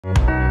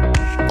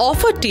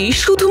অফারটি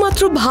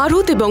শুধুমাত্র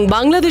ভারত এবং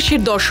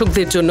বাংলাদেশের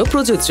দর্শকদের জন্য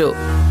প্রযোজ্য।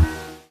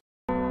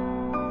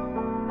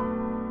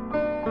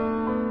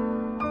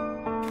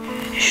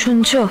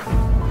 শুনছো?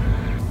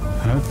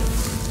 হ্যাঁ,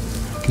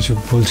 কিছু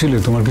বলছিলে?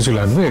 তোমার কিছু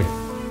লাগবে?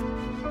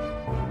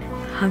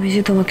 আমি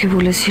যে তোমাকে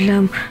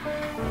বলেছিলাম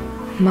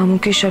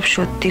মামুকে সব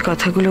সত্যি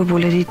কথাগুলো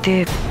বলে দিতে,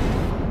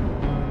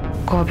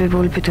 কবে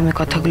বলবে তুমি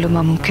কথাগুলো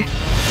মামুকে?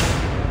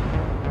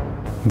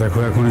 দেখো,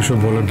 এখন এসব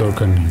বলার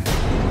দরকার নেই।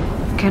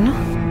 কেন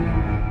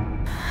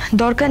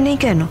দরকার নেই?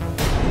 কেন?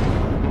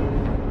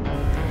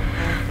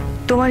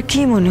 তোমার কি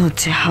মনে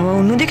হচ্ছে হাওয়া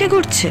অন্যদিকে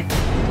ঘুরছে?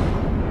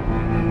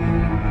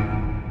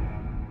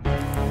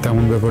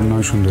 তেমন ব্যাপার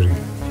নয় সুন্দরী,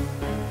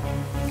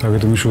 আগে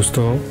তুমি সুস্থ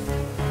হও।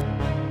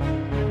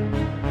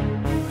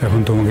 এখন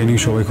তোমাকে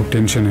নিয়ে সবাই খুব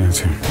টেনশনে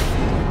আছে।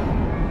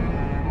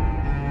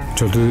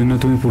 যতদিন না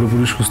তুমি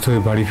পুরোপুরি সুস্থ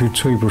হয়ে বাড়ি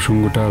ফিরছো, এই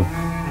প্রসঙ্গটা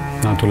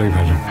না তোলাই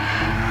ভালো।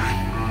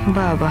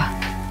 বাবা,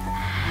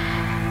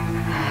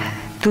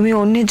 তুমি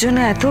অন্যের জন্য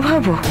এত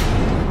ভাবো?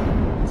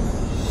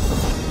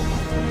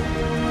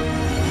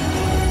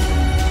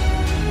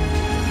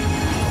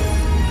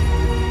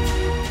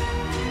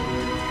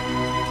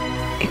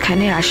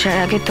 এখানে আসার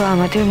আগে তো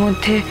আমাদের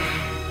মধ্যে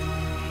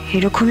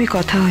এরকমই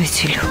কথা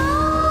হয়েছিল।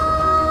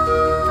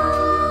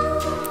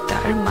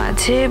 তার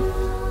মাঝে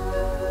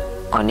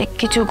অনেক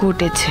কিছু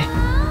ঘটেছে।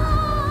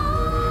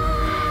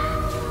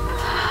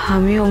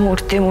 আমিও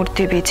মরতে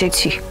মরতে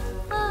বেঁচেছি।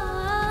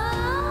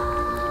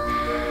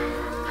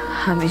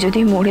 আমি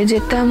যদি মরে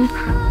যেতাম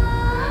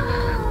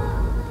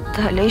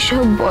তাহলে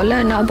সব বলা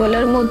না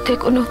বলার মধ্যে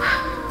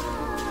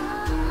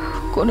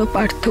কোনো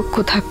পার্থক্য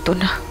থাকতো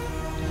না।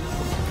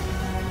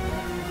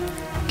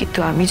 কিন্তু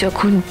আমি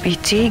যখন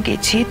বেঁচেই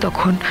গেছি,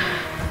 তখন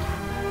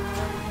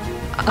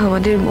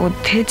আমাদের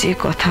মধ্যে যে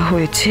কথা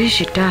হয়েছে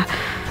সেটা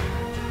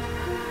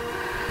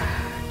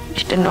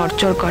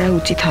নড়চড় করা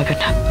উচিত হবে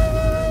না।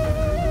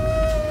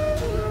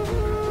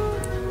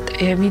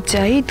 তাই আমি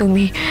চাই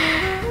তুমি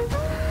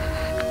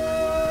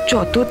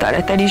যত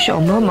তাড়াতাড়ি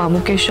সম্ভব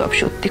মামুকে সব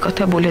সত্যি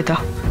কথা বলে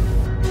দাও।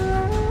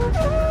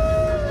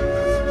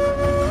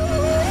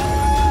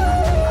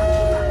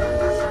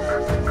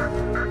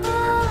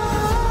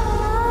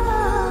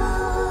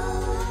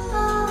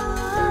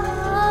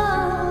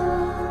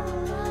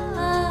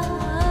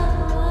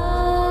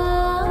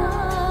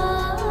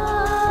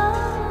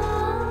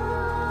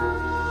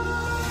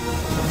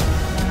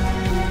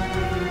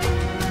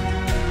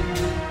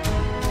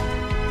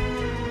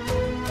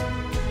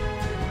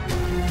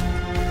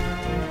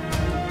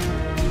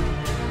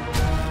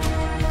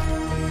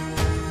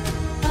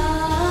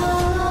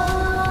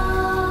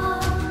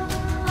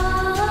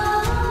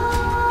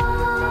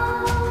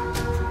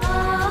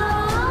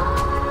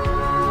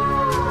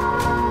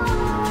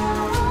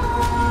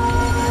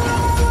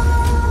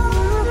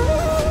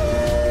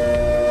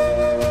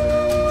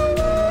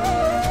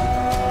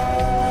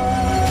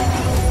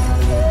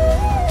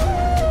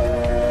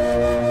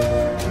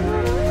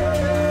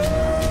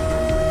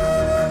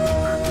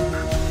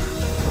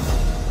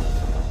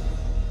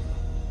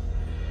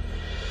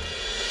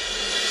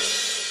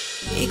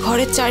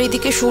 ঘরের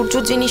চারিদিকে সূর্য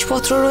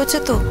জিনিসপত্র রয়েছে,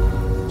 তো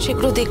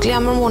সেগুলো দেখলে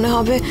আমার মনে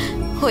হবে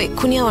ও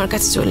এক্ষুনি আমার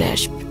কাছে চলে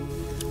আসবে।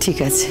 ঠিক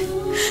আছে,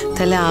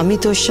 তাহলে আমি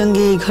তোর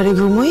সঙ্গে এই ঘরে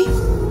ঘুমোই।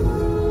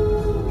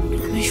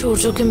 আমি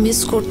সূর্যকে মিস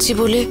করছি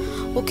বলে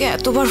ওকে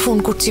এতবার ফোন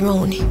করছি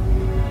মামুনি,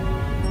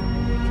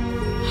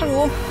 আর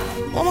ও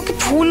আমাকে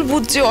ভুল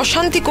বুঝছে,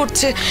 অশান্তি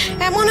করছে,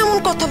 এমন এমন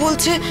কথা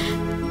বলছে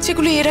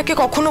যেগুলো এর আগে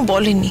কখনো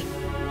বলেনি।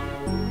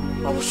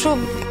 অবশ্য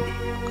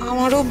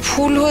আমারও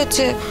ভুল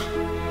হয়েছে,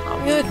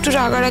 আমিও একটু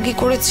রাগারাগি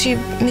করেছি,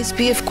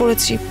 মিসবিহেভ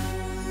করেছি।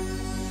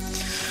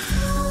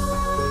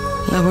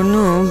 লাবণ্য,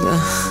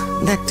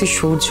 দেখ, তুই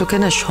সূর্যকে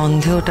না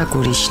সন্দেহটা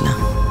করিস না।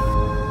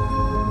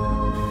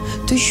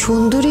 তুই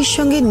সুন্দরীর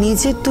সঙ্গে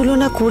নিজের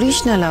তুলনা করিস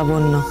না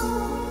লাবণ্য।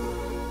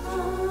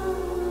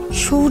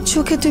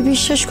 সূর্যকে তুই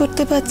বিশ্বাস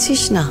করতে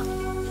পারছিস না?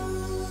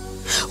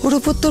 ওর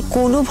উপর তোর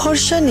কোনো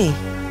ভরসা নেই?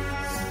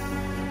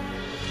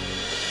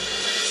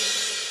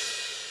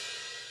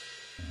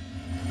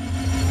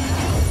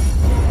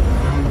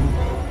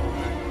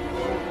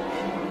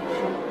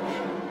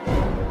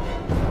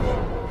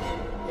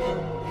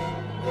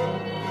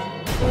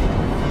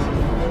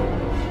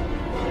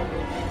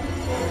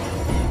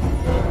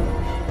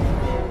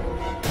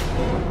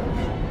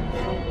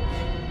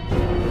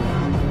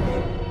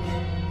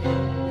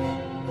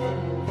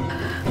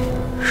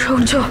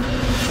 সূর্য,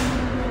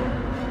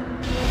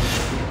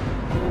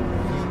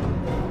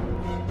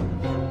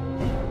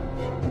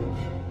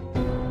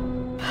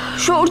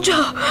 সূর্য,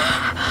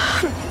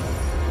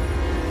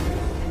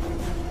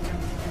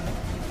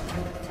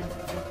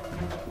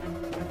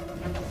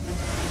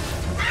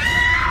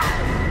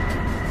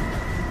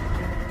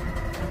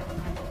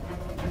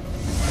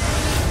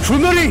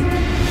 সুন্দরী,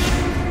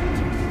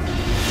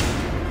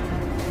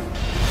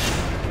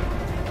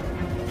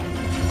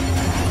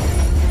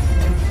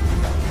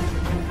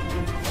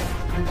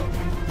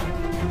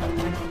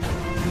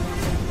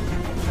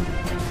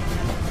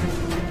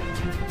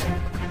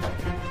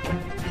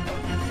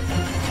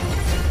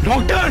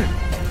 doctor,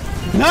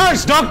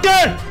 nurse,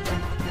 doctor!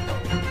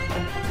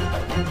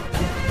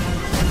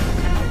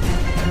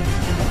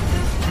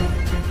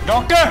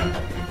 Doctor!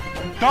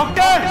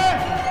 Doctor!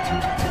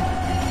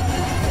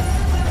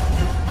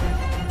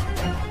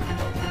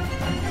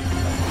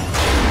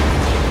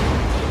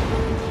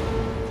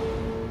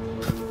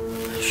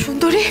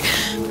 সুন্দরী,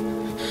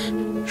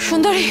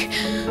 সুন্দরী,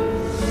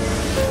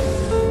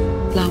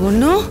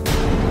 লাবণ্য,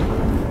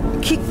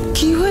 কি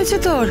কি হয়েছে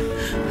তোর?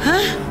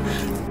 হ্যাঁ,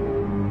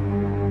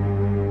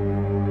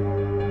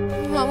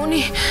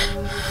 মামুনি,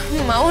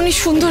 মামুনি,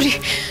 সুন্দরী,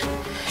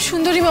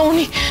 সুন্দরী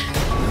মামুনি।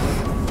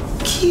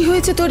 কি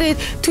হয়েছে তোর?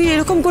 তুই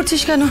এরকম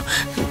করছিস কেন?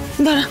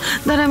 দাঁড়া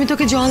দাঁড়া, আমি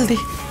তোকে জল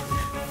দিই।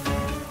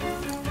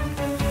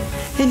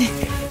 এই নে,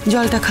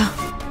 জলটা খা।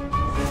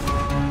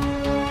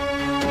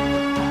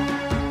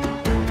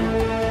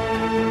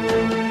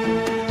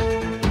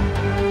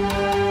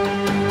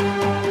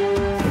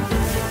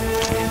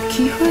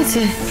 কি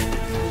হয়েছে?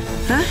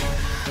 হ্যাঁ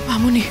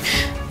মামুনি,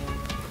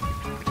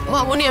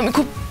 মামুনি, আমি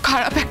খুব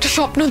খারাপ একটা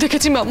স্বপ্ন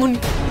দেখেছি মামুনি।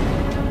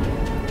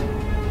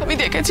 আমি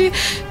দেখেছি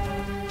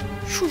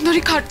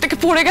সুন্দরী খাট থেকে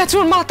পড়ে গেছে,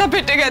 ওর মাথা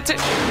ফেটে গেছে।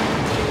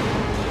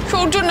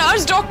 সূর্য,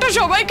 নার্স, ডক্টর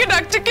সবাইকে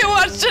ডাকছে, কেউ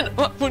আসছে না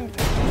মামুনি।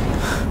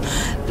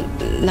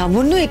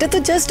 লাবণ্য, এটা তো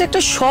জাস্ট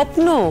একটা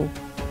স্বপ্ন।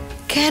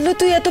 কেন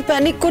তুই এত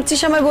প্যানিক করছিস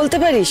আমায় বলতে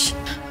পারিস?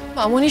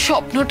 মামুনি,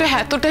 স্বপ্নটা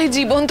এতটাই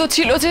জীবন্ত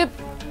ছিল যে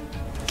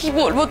কি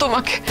বলবো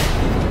তোমাকে।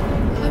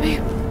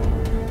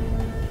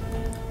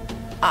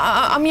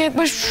 আমি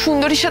একবার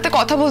সুন্দরীর সাথে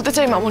কথা বলতে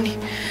চাই মামুনি।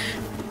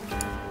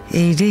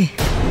 এই রে,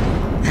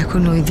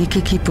 এখন ওইদিকে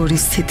কি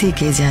পরিস্থিতি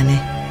কে জানে।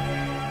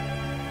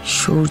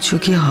 সূর্য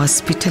কি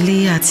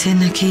হসপিটালেই আছে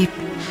নাকি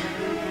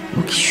ও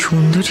কি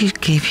সুন্দরীর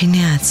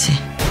কেবিনে আছে?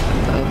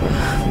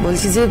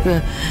 বলছি যে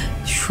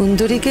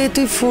সুন্দরীকে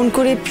তুই ফোন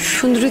করে,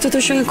 সুন্দরী তো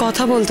তোর সঙ্গে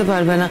কথা বলতে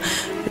পারবে না।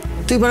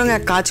 তুই বরং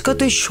এক কাজ কর,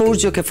 তুই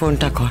সূর্যকে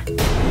ফোনটা কর।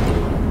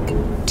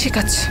 ঠিক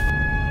আছে।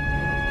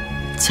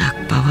 যাক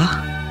বাবা,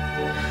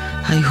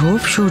 আই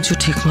হোপ সূর্য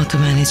ঠিক মতো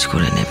ম্যানেজ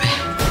করে নেবে।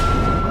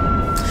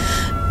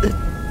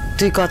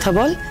 তুই কথা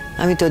বল,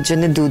 আমি তোর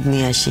জন্য দুধ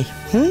নিয়ে আসি।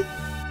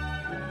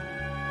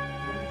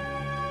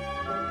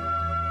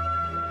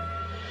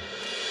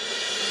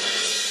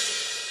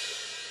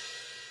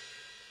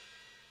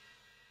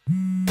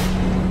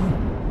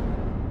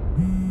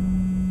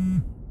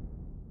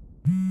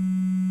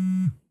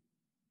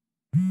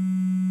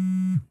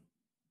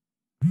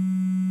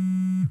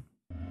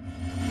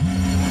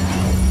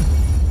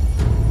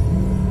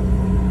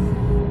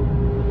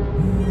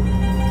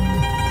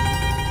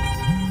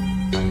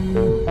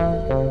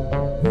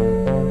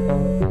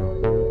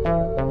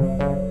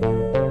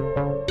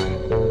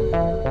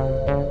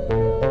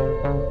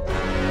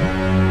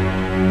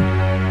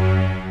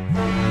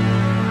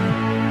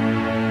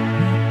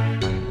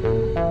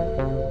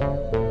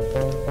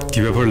 কি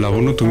ব্যাপার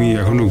লাবণ্য, তুমি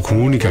এখনো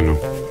ঘুমোনি কেন?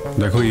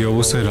 দেখো, এই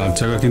অবস্থায় রাত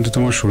জাগা কিন্তু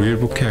তোমার শরীরের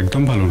পক্ষে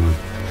একদম ভালো না।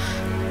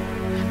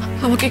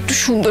 আমাকে একটু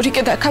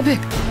সুন্দরীকে দেখাবে?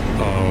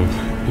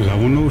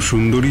 লাবণ্য,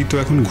 সুন্দরী তো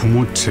এখন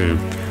ঘুমোচ্ছে।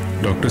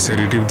 ডক্টর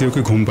সেডেটিভ দিয়ে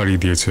ওকে ঘুম পাড়িয়ে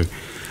দিয়েছে।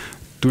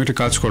 তুমি একটা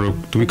কাজ করো,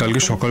 তুমি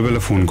কালকে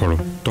সকালবেলা ফোন করো,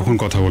 তখন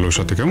কথা বলো ওর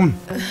সাথে, কেমন?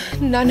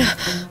 না না,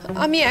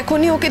 আমি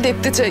এখনই ওকে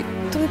দেখতে চাই।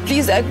 তুমি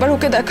প্লিজ একবার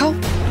ওকে দেখাও।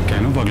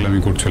 কেন পাগলামি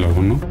করছো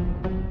লাবণ্য?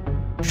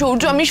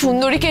 সূর্য, আমি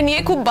সুন্দরীকে নিয়ে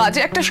খুব বাজে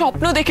একটা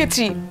স্বপ্ন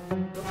দেখেছি।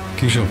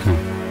 কি স্বপ্ন?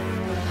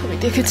 আমি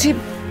দেখেছি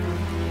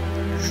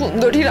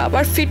সুন্দরীর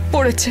আবার ফিট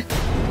পড়েছে,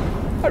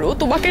 আর ও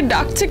তোমাকে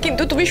ডাকছে,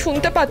 কিন্তু তুমি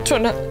শুনতে পাচ্ছ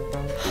না।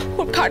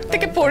 ওর খাট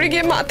থেকে পড়ে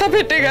গিয়ে মাথা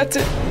ফেটে গেছে।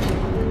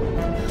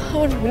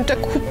 আমার মনটা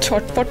খুব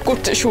ছটফট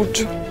করছে সূর্য।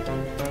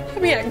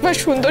 আমি একবার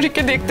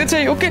সুন্দরীকে দেখতে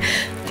চাই। ওকে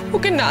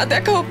ওকে না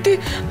দেখা অবধি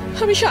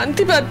আমি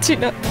শান্তি পাচ্ছি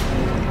না।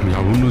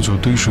 লাবণ্য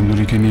যতই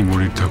সুন্দরীকে নিয়ে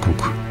বড়ির থাকুক,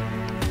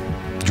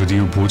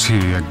 যদিও বোঝে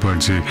একবার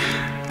যে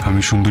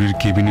আমি সুন্দরীর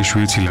কেবিনে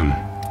শুয়েছিলাম,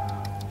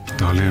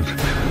 তাহলে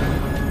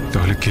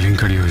তাহলে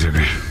কেলেঙ্কারি হয়ে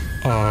যাবে।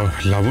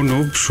 লাবণ্য,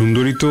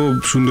 সুন্দরী তো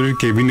সুন্দরীর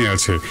কেবিনে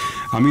আছে,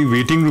 আমি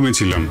ওয়েটিং রুমে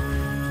ছিলাম।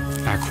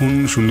 এখন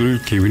সুন্দরীর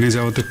কেবিনে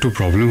যাওয়াতে একটু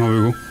প্রবলেম হবে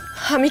গো।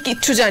 আমি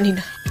কিচ্ছু জানি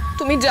না,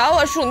 তুমি যাও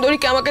আর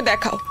সুন্দরীকে আমাকে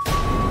দেখাও।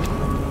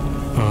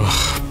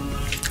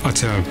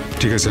 আচ্ছা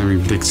ঠিক আছে, আমি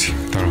দেখছি,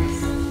 দাঁড়াও।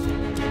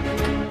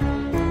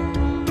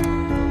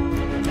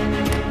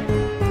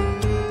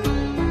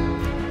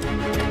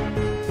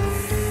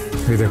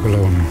 এই দেখো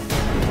লাবণ্য,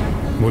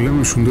 বললাম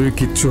সুন্দরী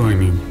কিচ্ছু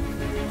হয়নি,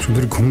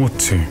 সুন্দরী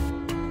ঘুমোচ্ছে।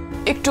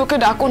 একটু ওকে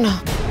ডাকো না।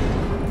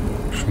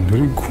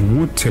 সুন্দরী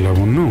ঘুমোচ্ছে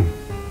লাবণ্য।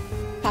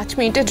 5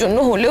 মিনিটের জন্য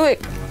হলেও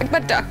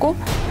একবার ডাকো।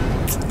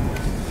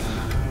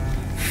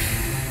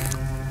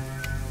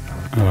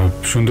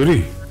 সুন্দরী,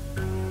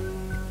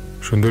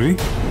 সুন্দরী,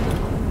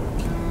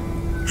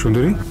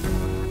 সুন্দরী,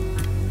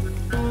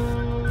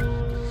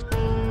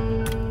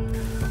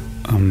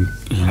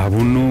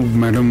 লাবণ্য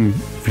ম্যাডাম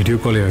ভিডিও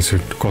কলে আছে,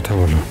 একটু কথা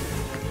বলো।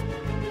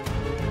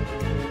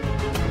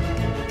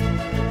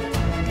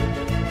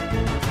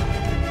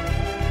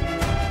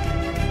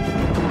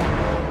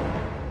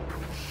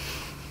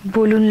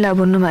 বলুন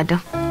লাবণ্য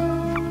ম্যাডাম,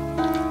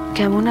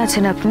 কেমন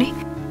আছেন আপনি?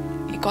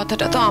 এই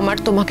কথাটা তো আমার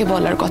তোমাকে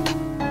বলার কথা।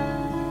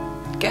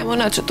 কেমন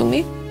আছো তুমি?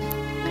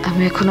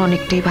 আমি এখন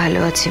অনেকটাই ভালো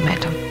আছি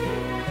ম্যাডাম।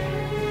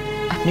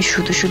 আপনি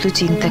শুধু শুধু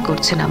চিন্তা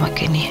করছেন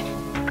আমাকে নিয়ে।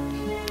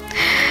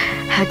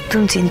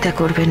 একদম চিন্তা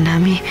করবেন না,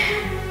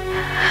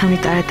 আমি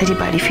তাড়াতাড়ি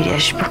বাড়ি ফিরে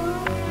আসব।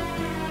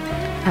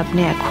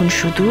 আপনি এখন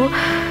শুধু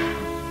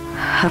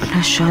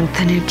আপনার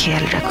সন্তানের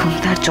খেয়াল রাখুন,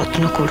 তার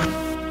যত্ন করুন।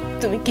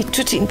 তুমি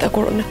কিচ্ছু চিন্তা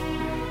করো না,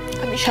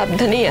 আমি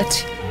সাবধানেই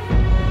আছি।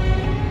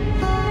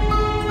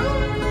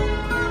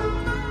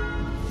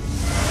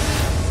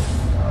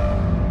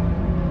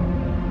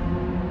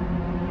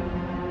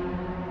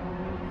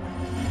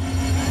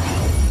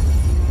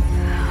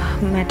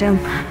 ম্যাডাম,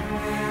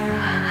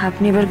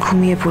 আপনি এবার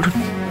ঘুমিয়ে পড়ুন,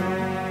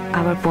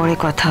 আবার পরে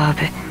কথা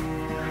হবে।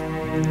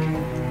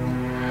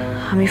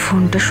 আমি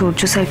ফোনটা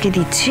সূর্য স্যারকে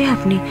দিচ্ছি,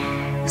 আপনি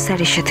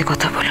স্যারের সাথে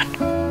কথা বলুন।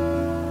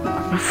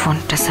 আপনার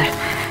ফোনটা স্যার।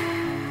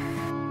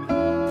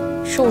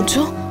 সূর্য,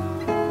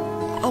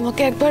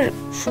 আমাকে একবার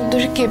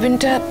সুন্দরী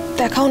কেবিনটা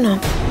দেখাও না।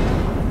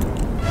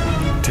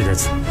 ঠিক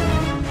আছে,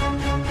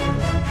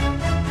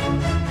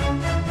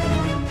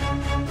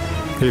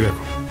 এই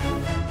দেখো।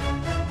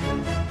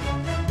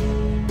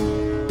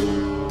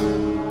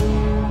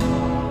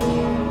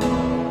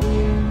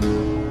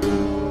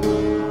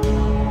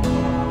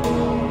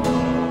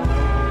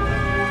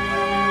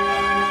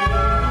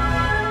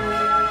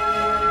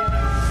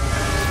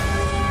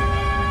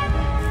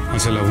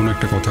 আচ্ছা লাবণ,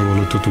 একটা কথা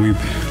বলো তো, তুমি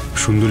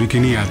সুন্দরীকে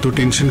নিয়ে এত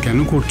টেনশন কেন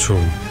করছো?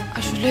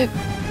 আসলে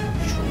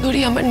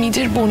সুন্দরী আমার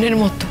নিজের বোনের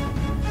মতো,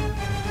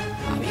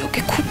 আমি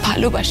ওকে খুব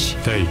ভালোবাসি।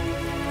 তাই?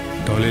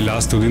 তাহলে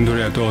লাস্ট দুদিন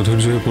ধরে এত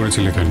অধৈর্য হয়ে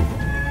পড়েছিলে কেন?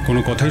 কোনো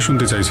কথাই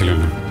শুনতে চাইছিলে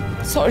না?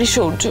 সরি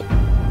সূর্য,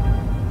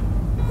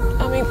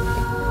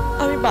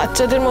 আমি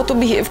বাচ্চাদের মতো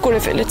বিহেভ করে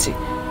ফেলেছি।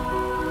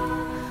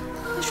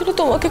 আসলে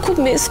তোমাকে খুব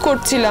মিস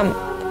করছিলাম,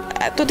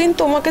 এতদিন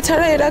তোমাকে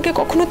ছাড়া এর আগে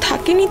কখনো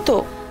থাকিনি তো,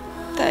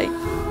 তাই।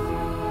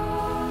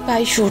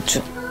 By Surya,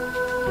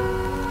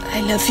 I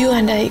love you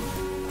and I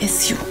miss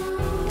you.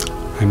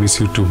 I miss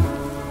you too.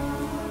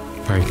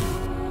 Bye.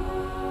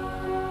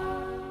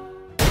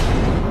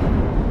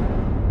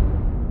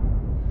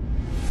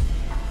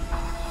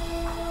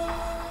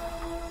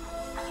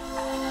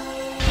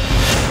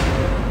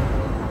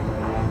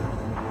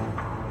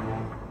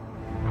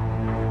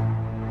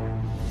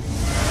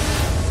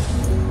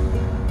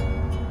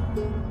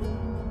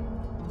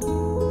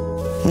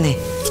 নে,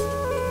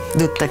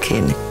 দুধটা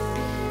খেয়ে নে।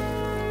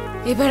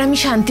 এবার আমি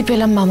শান্তি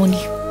পেলাম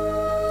মামনি।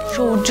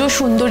 সূর্য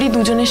সুন্দরী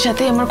দুজনের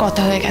সাথে আমার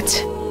কথা হয়ে গেছে।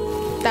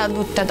 দাও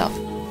দুধটা, দাও।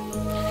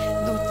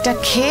 দুধটা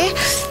খেয়ে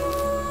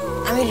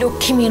আমি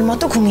লক্ষ্মী মেয়ের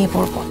মতো ঘুমিয়ে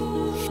পড়ব।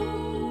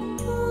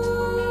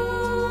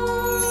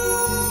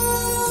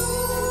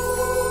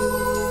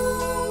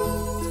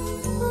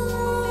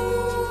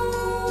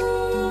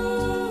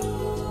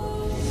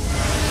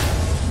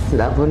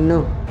 লাবণ্য,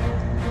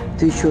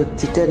 তুই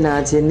সত্যিটা না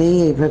জেনেই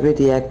এইভাবে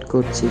রিয়াক্ট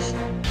করছিস,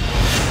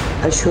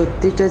 আর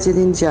সত্যিটা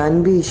যেদিন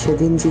জানবি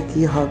সেদিন যে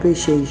কি হবে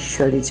সেই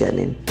ঈশ্বরই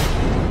জানেন।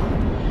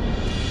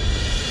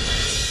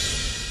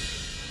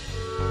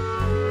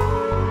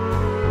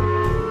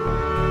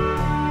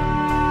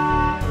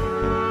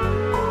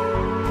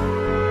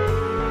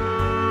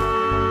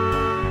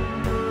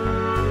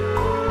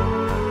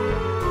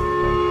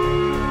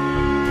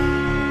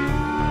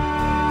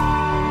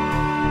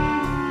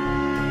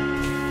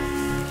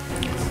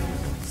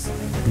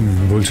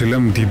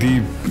 বলছিলাম, দিদি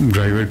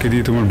ড্রাইভারকে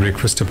দিয়ে তোমার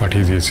ব্রেকফাস্টটা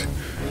পাঠিয়ে দিয়েছে।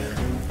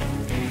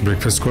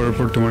 ব্রেকফাস্ট করার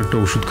পর তোমার একটা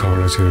ওষুধ খাওয়ার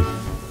আছে,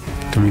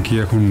 তুমি কি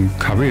এখন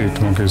খাবে?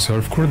 তোমাকে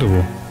সার্ভ করে দেবো।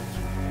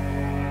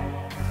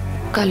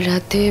 কাল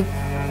রাতে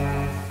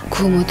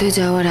ঘুমোতে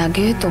যাওয়ার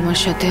আগে তোমার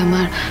সাথে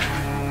আমার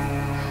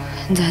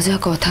যা যা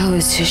কথা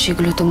হয়েছে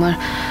সেগুলো তোমার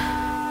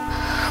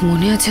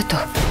মনে আছে তো?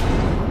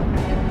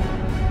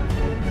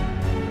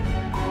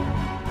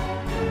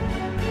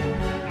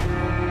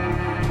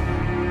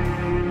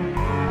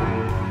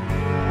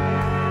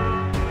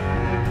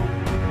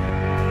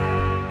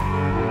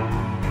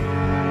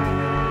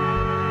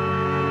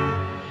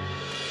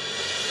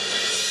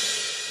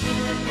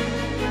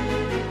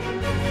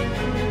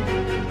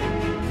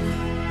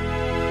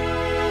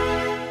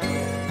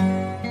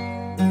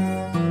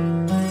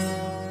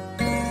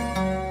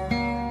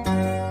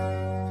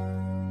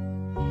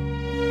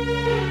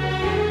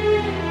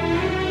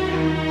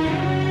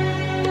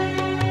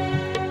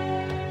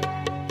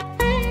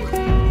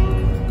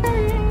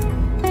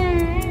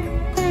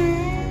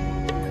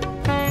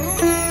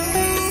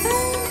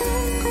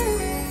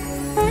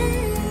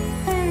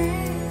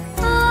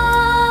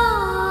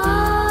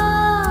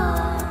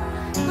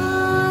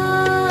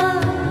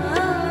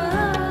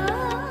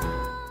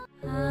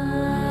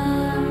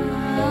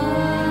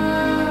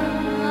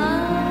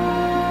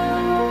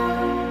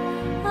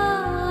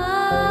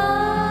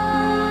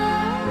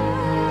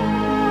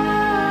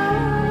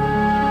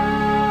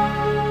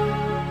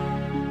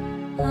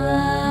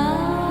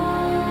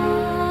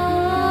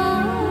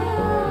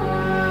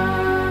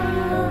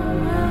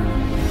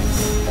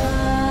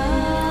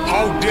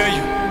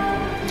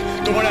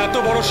 তোমার এত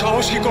বড়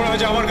সাহস কি করে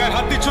যে আমার গায়ে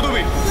হাত দিচ্ছ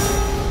তুমি?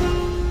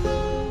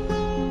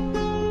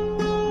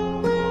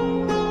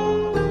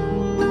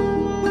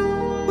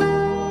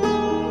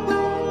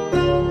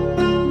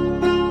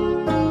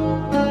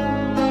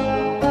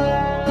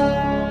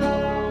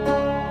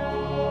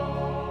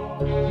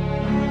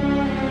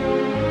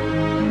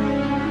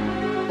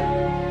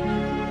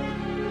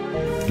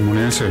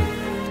 হয়েছে?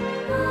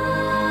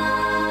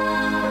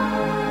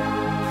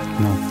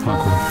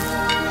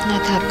 না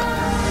থাক,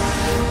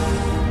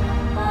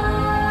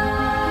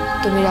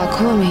 তুমি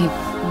রাখো, আমি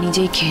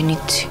নিজেই খেয়ে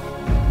নিচ্ছি।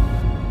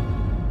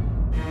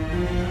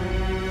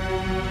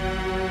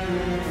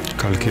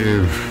 কালকে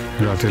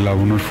রাতে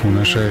লাবণ্যর ফোন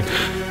আসায়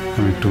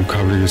আমি একটু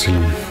ঘাবড়ে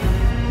গেছিলাম।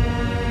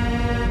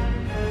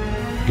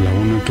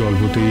 লাবণ্য একটু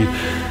অল্পতেই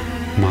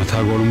মাথা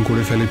গরম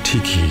করে ফেলে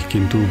ঠিকই,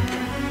 কিন্তু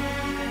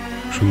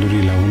সুন্দরী,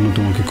 লাবণ্য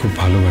তোমাকে খুব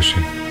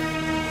ভালোবাসে।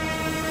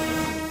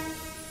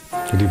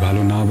 যদি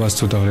ভালো না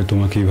বাসতো তাহলে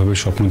তোমাকে এইভাবে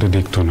স্বপ্নতে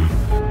দেখতো না,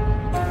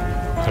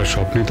 আর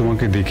স্বপ্নে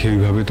তোমাকে দেখে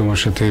এইভাবে তোমার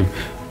সাথে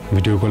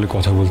ভিডিও কলে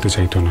কথা বলতে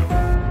চাইতো না।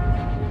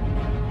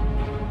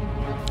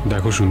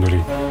 দেখো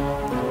সুন্দরী,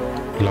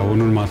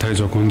 লাবণ্যর মাথায়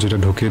যখন যেটা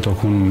ঢোকে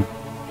তখন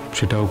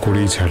সেটাও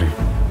করেই ছাড়ে।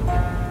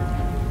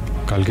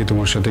 কালকে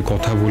তোমার সাথে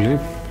কথা বলে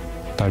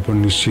তারপর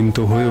নিশ্চিন্ত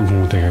হয়ে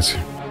ঘুমোতে গেছে।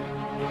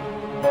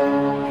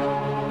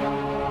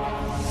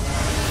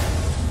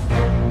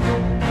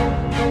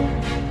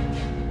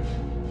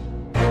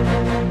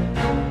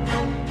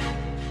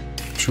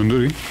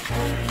 সুন্দরী,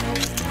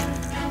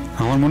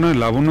 আমার মনে হয়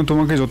লাবণ্য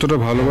তোমাকে যতটা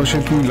ভালোবাসে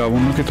তুমি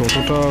লাবণ্যকে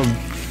ততটা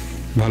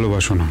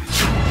ভালোবাসো না।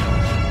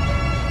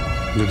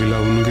 যদি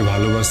লাবণ্যকে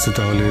ভালোবাসতে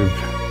তাহলে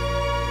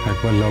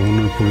একবার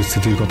লাবণ্যর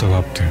পরিস্থিতির কথা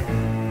ভাবতে,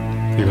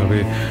 এভাবে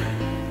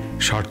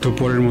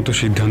স্বার্থপরের মতো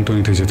সিদ্ধান্ত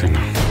নিতে যেতে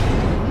না।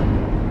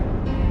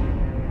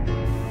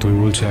 তুমি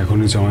বলছো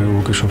এখনই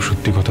জামাইবাবুকে সব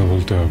সত্যি কথা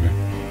বলতে হবে।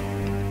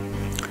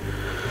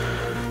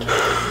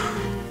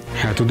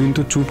 এতদিন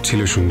তো চুপ ছিল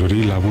সুন্দরী,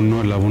 লাবণ্য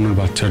আর লাবণ্যর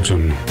বাচ্চার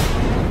জন্য।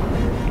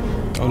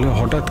 তাহলে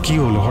হঠাৎ কি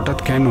হলো, হঠাৎ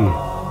কেন?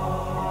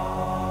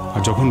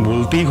 আর যখন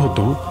বলতেই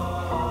হতো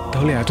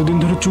তাহলে এতদিন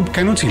ধরে চুপ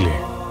কেন ছিলে?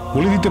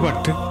 বলে দিতে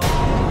পারতে।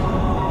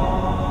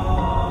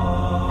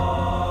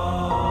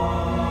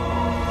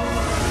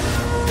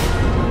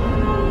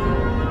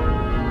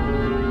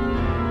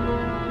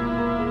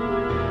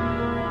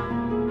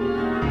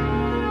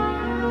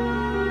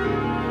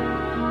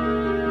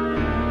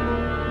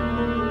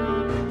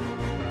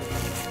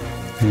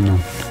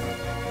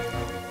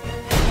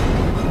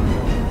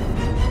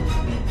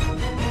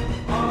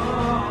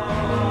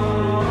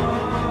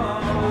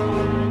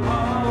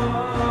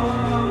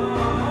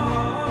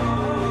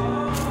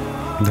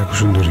 দেখো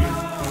সুন্দরী,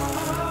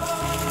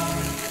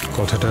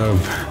 কথাটা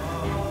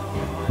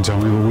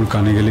জামাইবাবুর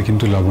কানে গেলে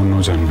কিন্তু লাবণ্য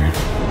জানবে।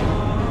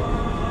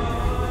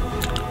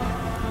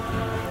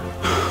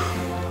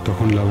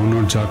 তখন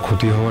লাবণ্যর যা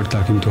ক্ষতি হওয়ার তা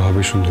কিন্তু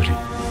হবে সুন্দরী।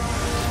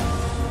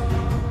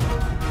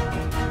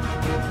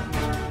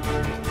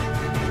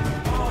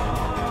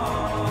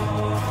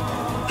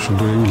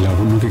 সুন্দরী, আমি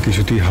লাবণ্যকে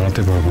কিছুতেই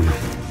হারাতে পারবো না।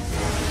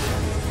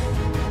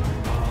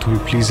 তুমি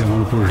প্লিজ আমার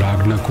উপর রাগ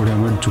না করে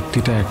আমার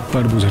যুক্তিটা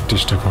একবার বোঝার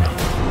চেষ্টা করো।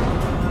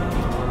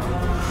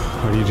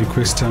 আর এই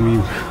রিকোয়েস্টটা আমি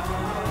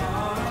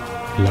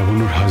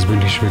লাবণ্যর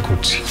হাজবেন্ড হিসেবে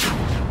করছি।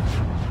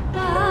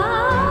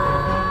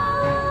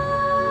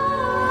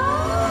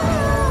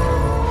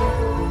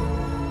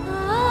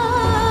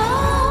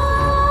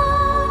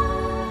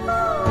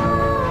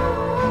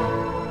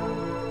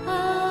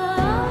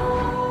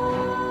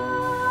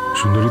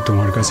 সুন্দরী,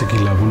 তোমার কাছে কি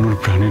লাবণ্যর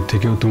প্রাণের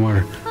থেকেও তোমার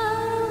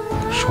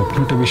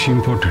স্বপ্নটা বেশি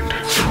ইম্পর্টেন্ট?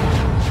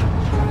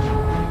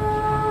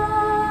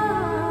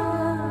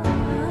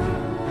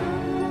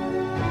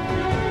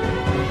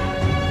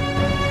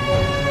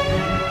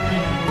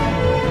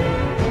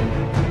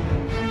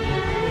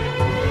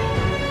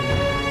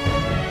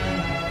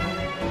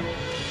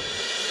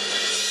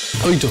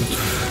 ওই তো।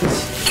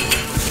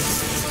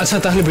 আচ্ছা,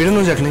 তাহলে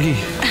বেরোনো যাক নাকি?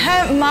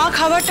 হ্যাঁ, মা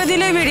খাবারটা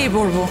দিলেই বেরিয়ে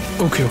পড়বো।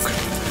 ওকে ওকে।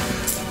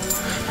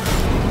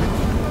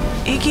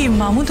 এ কি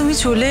মামু, তুমি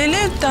চলে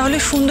এলে? তাহলে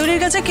সুন্দরীর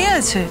কাছে কে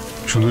আছে?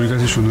 সুন্দরীর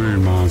কাছে সুন্দরীর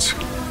মা আছে।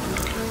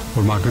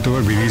 ওর মাকে তো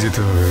আবার বেরিয়ে যেতে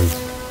হবে,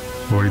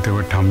 বাড়িতে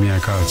আবার ঠাম্মি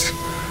একা আছে।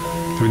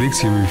 আমি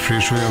দেখছি, আমি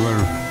ফ্রেশ হয়ে আবার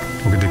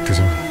ওকে দেখতে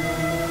যাবো।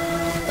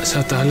 আচ্ছা,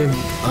 তাহলে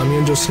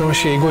আমিও জ্যোৎস্না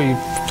মাসে এগোই,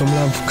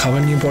 তোমরা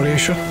খাবার নিয়ে পরে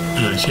এসো।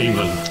 সেই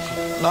ভালো।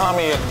 না,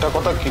 আমি একটা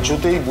কথা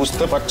কিছুতেই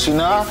বুঝতে পারছি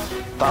না,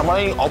 তার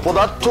মানে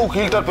অপদার্থ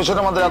উকিলটার পেছনে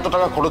আমাদের এত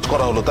টাকা খরচ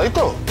করা হলো, তাই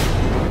তো?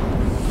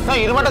 না,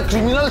 এরকম একটা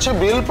ক্রিমিনাল সে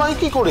বেল পায়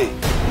কি করে?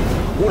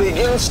 ওর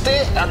এগেনস্টে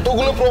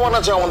এতগুলো প্রমাণ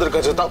আছে আমাদের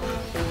কাছে। তাও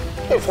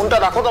এই ফোনটা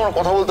রাখো তো, আমার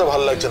কথা বলতে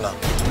ভালো লাগছে না।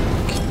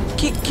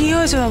 কি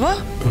হয়েছে বাবা?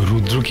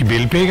 রুদ্র কি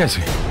বেল পেয়ে গেছে?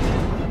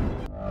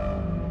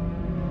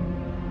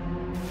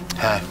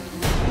 হ্যাঁ।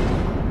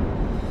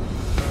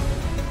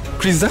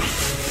 ক্রিসদা,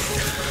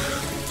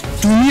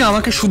 তুমি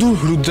আমাকে শুধু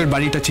রুদ্রের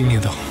বাড়িটা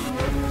চিনিয়ে দাও,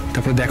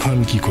 তারপরে দেখো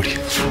আমি কি করি।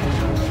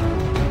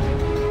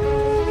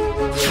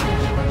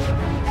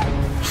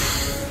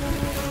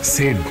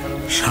 সেড,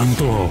 শান্ত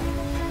হও।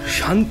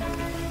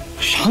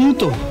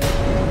 শান্ত?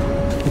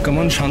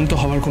 কেমন শান্ত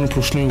হওয়ার কোনো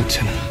প্রশ্নই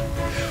উঠছে না।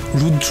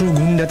 রুদ্র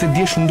গুন্ডাতে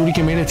দিয়ে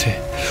সুন্দরীকে মেরেছে।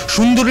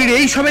 সুন্দরীর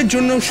এই সবের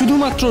জন্য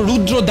শুধুমাত্র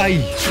রুদ্র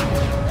দায়ী।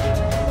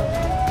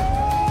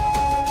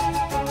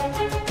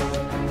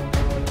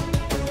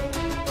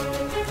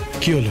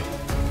 কি হলো?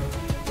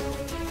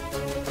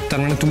 তার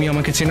মানে তুমি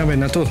আমাকে চেনাবে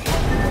না তো?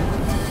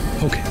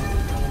 ওকে,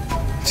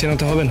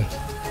 চেনাতে হবে না,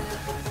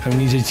 আমি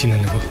নিজেই চিনে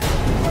নেব।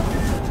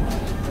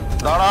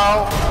 দাঁড়াও।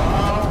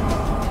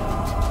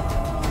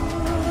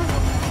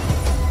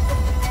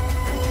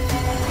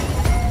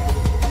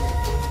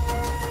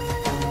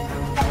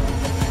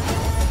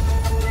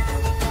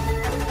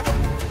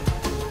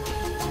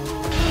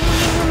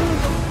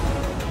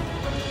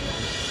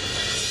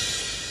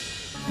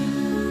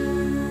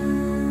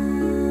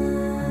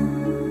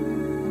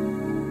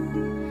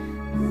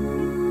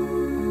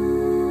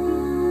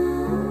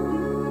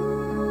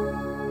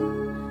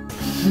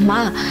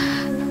 মা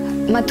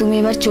মা তুমি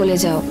এবার চলে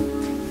যাও,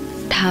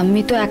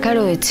 ঠাম্মি তো একা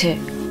রয়েছে।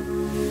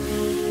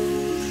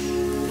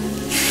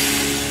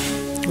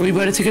 ওই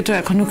বাড়ি থেকে তো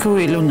এখনো কেউ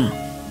এলো না,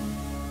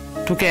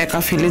 তোকে একা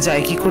ফেলে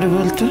যায় কি করে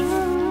বলতো?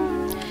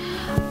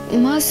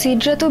 মা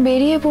সিডরা তো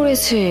বেরিয়ে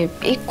পড়েছে,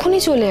 এক্ষুনি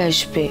চলে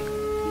আসবে।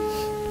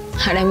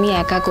 আর আমি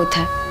একা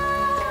কোথায়?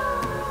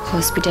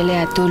 হসপিটালে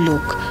এত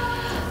লোক,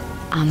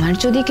 আমার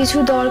যদি কিছু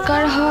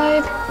দরকার হয়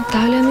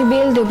তাহলে আমি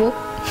বেল দেব,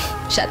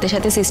 সাথে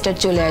সাথে সিস্টার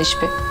চলে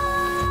আসবে।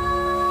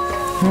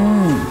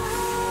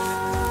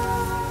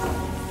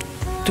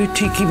 তুই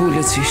ঠিকই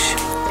বলেছিস,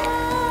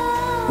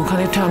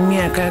 ওখানে ঠাম্মি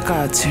একা একা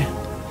আছে,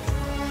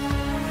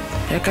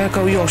 একা একা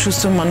ওই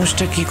অসুস্থ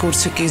মানুষটা কি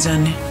করছে কে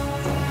জানে।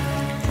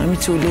 আমি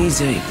চলেই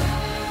যাই।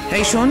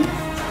 এই শোন,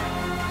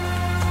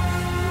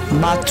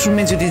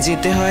 বাথরুমে যদি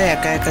যেতে হয়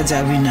একা একা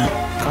যাবি না,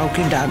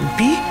 কাউকে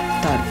ডাকবি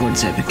তারপর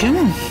যাবে,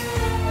 কেমন?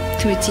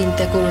 তুমি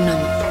চিন্তা করো না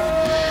মা,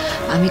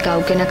 আমি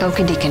কাউকে না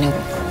কাউকে ডেকে নেব,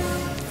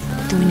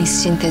 তুমি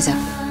নিশ্চিন্তে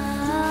যাও।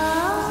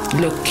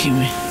 লক্ষ্মী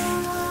মেয়ে,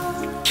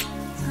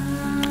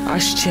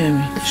 আসছি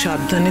আমি,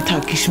 সাবধানে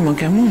থাকিস মা,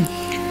 কেমন?